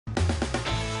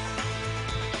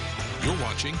You're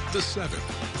watching The 7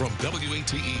 from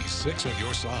WATE 6 on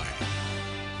your side.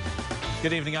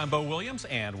 Good evening, I'm Bo Williams,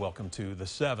 and welcome to The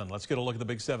 7. Let's get a look at the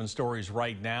big 7 stories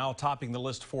right now. Topping the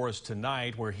list for us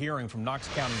tonight, we're hearing from Knox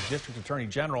County District Attorney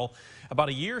General about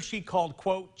a year she called,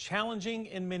 quote, challenging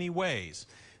in many ways.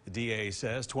 The DA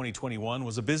says 2021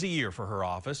 was a busy year for her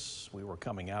office. We were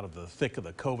coming out of the thick of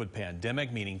the COVID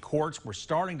pandemic, meaning courts were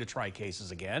starting to try cases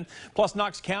again. Plus,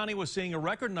 Knox County was seeing a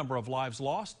record number of lives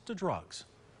lost to drugs.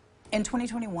 In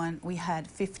 2021, we had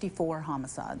 54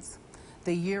 homicides.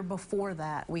 The year before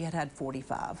that, we had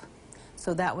 45.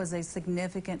 So that was a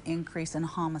significant increase in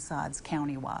homicides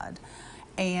countywide.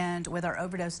 And with our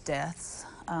overdose deaths,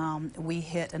 we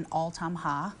hit an all-time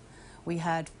high. We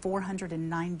had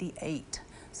 498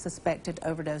 suspected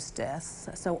overdose deaths,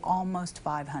 so almost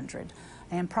 500.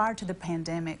 And prior to the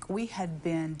pandemic, we had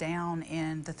been down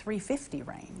in the 350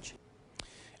 range.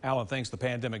 Allen thinks the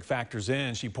pandemic factors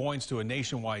in. She points to a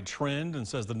nationwide trend and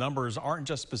says the numbers aren't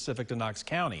just specific to Knox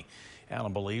County.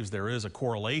 Allen believes there is a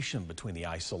correlation between the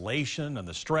isolation and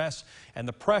the stress and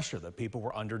the pressure that people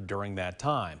were under during that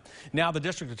time. Now, the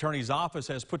district attorney's office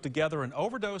has put together an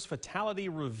overdose fatality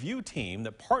review team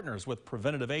that partners with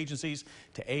preventative agencies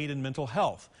to aid in mental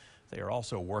health. They are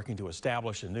also working to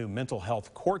establish a new mental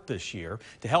health court this year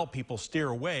to help people steer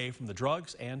away from the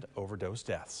drugs and overdose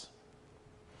deaths.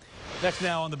 Next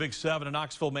now on the Big 7, a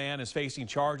Knoxville man is facing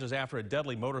charges after a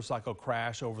deadly motorcycle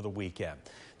crash over the weekend.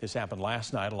 This happened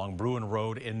last night along Bruin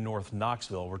Road in North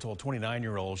Knoxville. We're told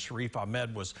 29-year-old Sharif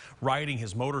Ahmed was riding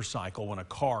his motorcycle when a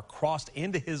car crossed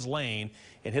into his lane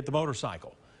and hit the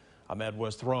motorcycle. Ahmed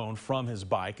was thrown from his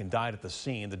bike and died at the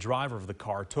scene. The driver of the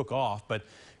car took off, but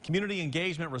community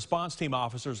engagement response team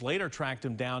officers later tracked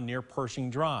him down near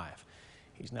Pershing Drive.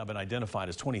 He's now been identified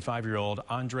as 25-year-old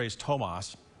Andres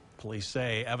Tomas. Police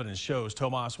say evidence shows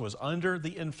Tomas was under the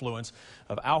influence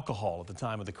of alcohol at the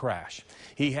time of the crash.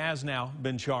 He has now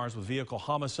been charged with vehicle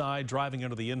homicide, driving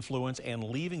under the influence, and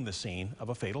leaving the scene of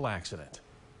a fatal accident.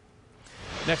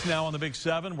 Next now on the Big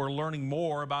 7, we're learning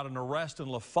more about an arrest in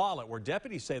Lafollette where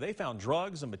deputies say they found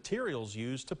drugs and materials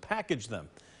used to package them.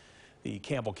 The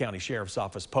Campbell County Sheriff's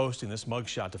Office posting this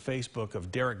mugshot to Facebook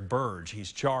of Derek Burge.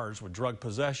 He's charged with drug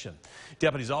possession.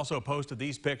 Deputies also posted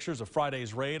these pictures of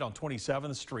Friday's raid on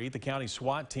 27th Street. The county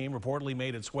SWAT team reportedly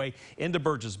made its way into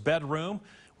Burge's bedroom,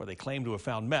 where they claim to have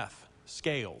found meth,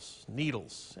 scales,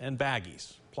 needles, and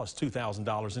baggies, plus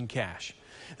 $2,000 in cash.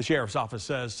 The Sheriff's Office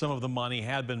says some of the money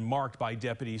had been marked by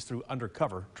deputies through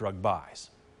undercover drug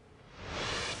buys.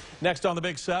 Next on the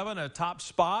Big 7, a top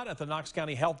spot at the Knox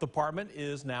County Health Department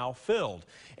is now filled.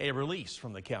 A release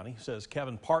from the county says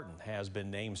Kevin Parton has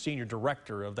been named Senior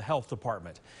Director of the Health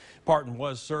Department. Parton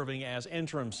was serving as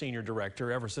interim Senior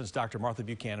Director ever since Dr. Martha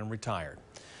Buchanan retired.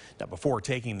 Now, before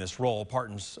taking this role,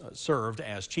 Parton served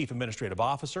as Chief Administrative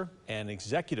Officer and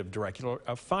Executive Director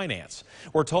of Finance.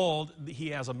 We're told he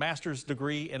has a master's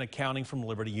degree in accounting from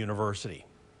Liberty University.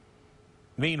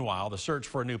 Meanwhile, the search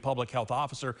for a new public health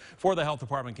officer for the health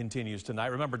department continues tonight.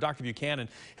 Remember, Dr. Buchanan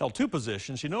held 2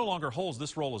 positions. She no longer holds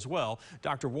this role as well.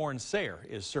 Dr. Warren Sayer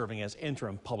is serving as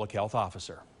interim public health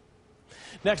officer.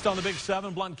 Next on the Big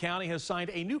 7, Blount County has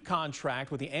signed a new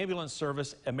contract with the ambulance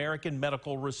service American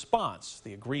Medical Response.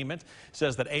 The agreement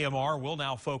says that AMR will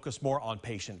now focus more on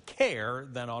patient care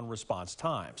than on response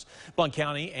times. Blount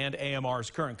County and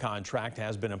AMR's current contract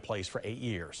has been in place for 8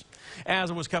 years. As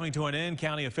it was coming to an end,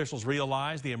 county officials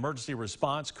realized the emergency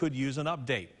response could use an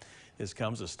update. This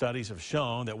comes as studies have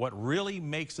shown that what really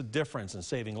makes a difference in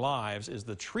saving lives is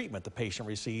the treatment the patient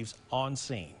receives on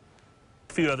scene.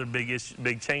 A few other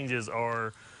big changes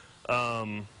are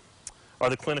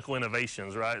the clinical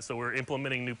innovations, right? So we're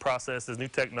implementing new processes, new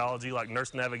technology like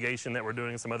nurse navigation that we're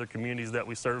doing in some other communities that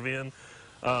we serve in,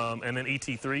 and then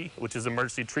ET3, which is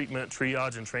emergency treatment,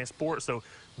 triage, and transport. So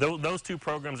those 2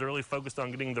 programs are really focused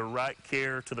on getting the right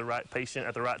care to the right patient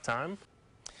at the right time.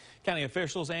 County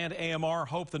officials and AMR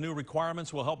hope the new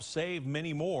requirements will help save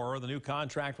many more. The new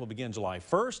contract will begin July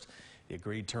 1st. The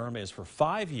agreed term is for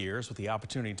 5 years with the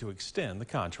opportunity to extend the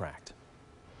contract.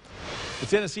 The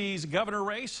Tennessee's governor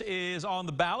race is on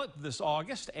the ballot this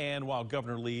August, and while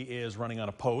Governor Lee is running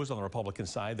unopposed on the Republican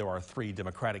side, there are 3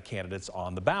 Democratic candidates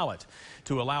on the ballot.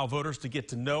 To allow voters to get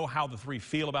to know how the 3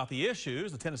 feel about the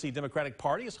issues, the Tennessee Democratic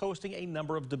Party is hosting a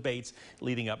number of debates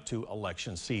leading up to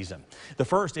election season. The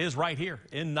first is right here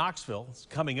in Knoxville. It's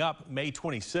coming up May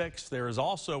 26th. There is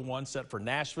also one set for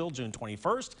Nashville June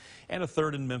 21st and a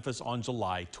third in Memphis on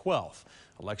July 12th.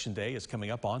 Election Day is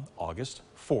coming up on August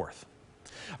 4th.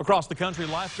 Across the country,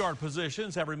 lifeguard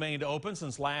positions have remained open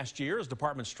since last year as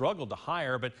departments struggled to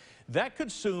hire, but that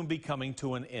could soon be coming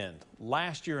to an end.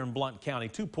 Last year in Blount County,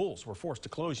 2 pools were forced to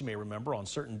close, you may remember, on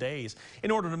certain days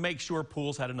in order to make sure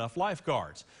pools had enough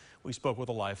lifeguards. We spoke with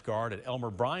a lifeguard at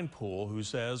Elmer Brine Pool who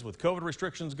says with COVID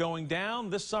restrictions going down,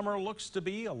 this summer looks to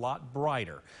be a lot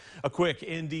brighter. A quick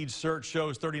Indeed search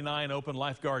shows 39 open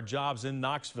lifeguard jobs in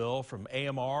Knoxville, from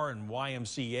AMR and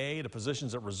YMCA to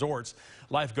positions at resorts.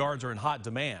 Lifeguards are in hot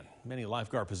demand. Many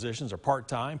lifeguard positions are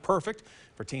part-time, perfect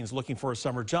for teens looking for a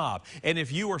summer job. And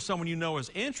if you or someone you know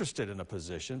is interested in a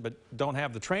position but don't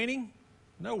have the training,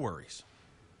 no worries.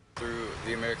 Through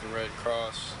the American Red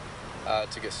Cross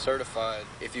to get certified.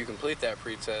 If you complete that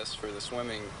pre-test for the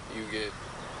swimming, you get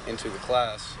into the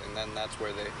class, and then that's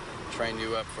where they train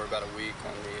you up for about a week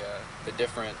on the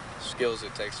different skills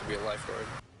it takes to be a lifeguard.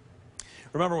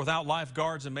 Remember, without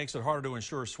lifeguards, it makes it harder to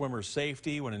ensure swimmers'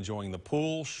 safety when enjoying the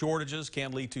pool. Shortages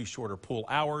can lead to shorter pool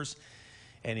hours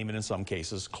and even in some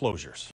cases closures.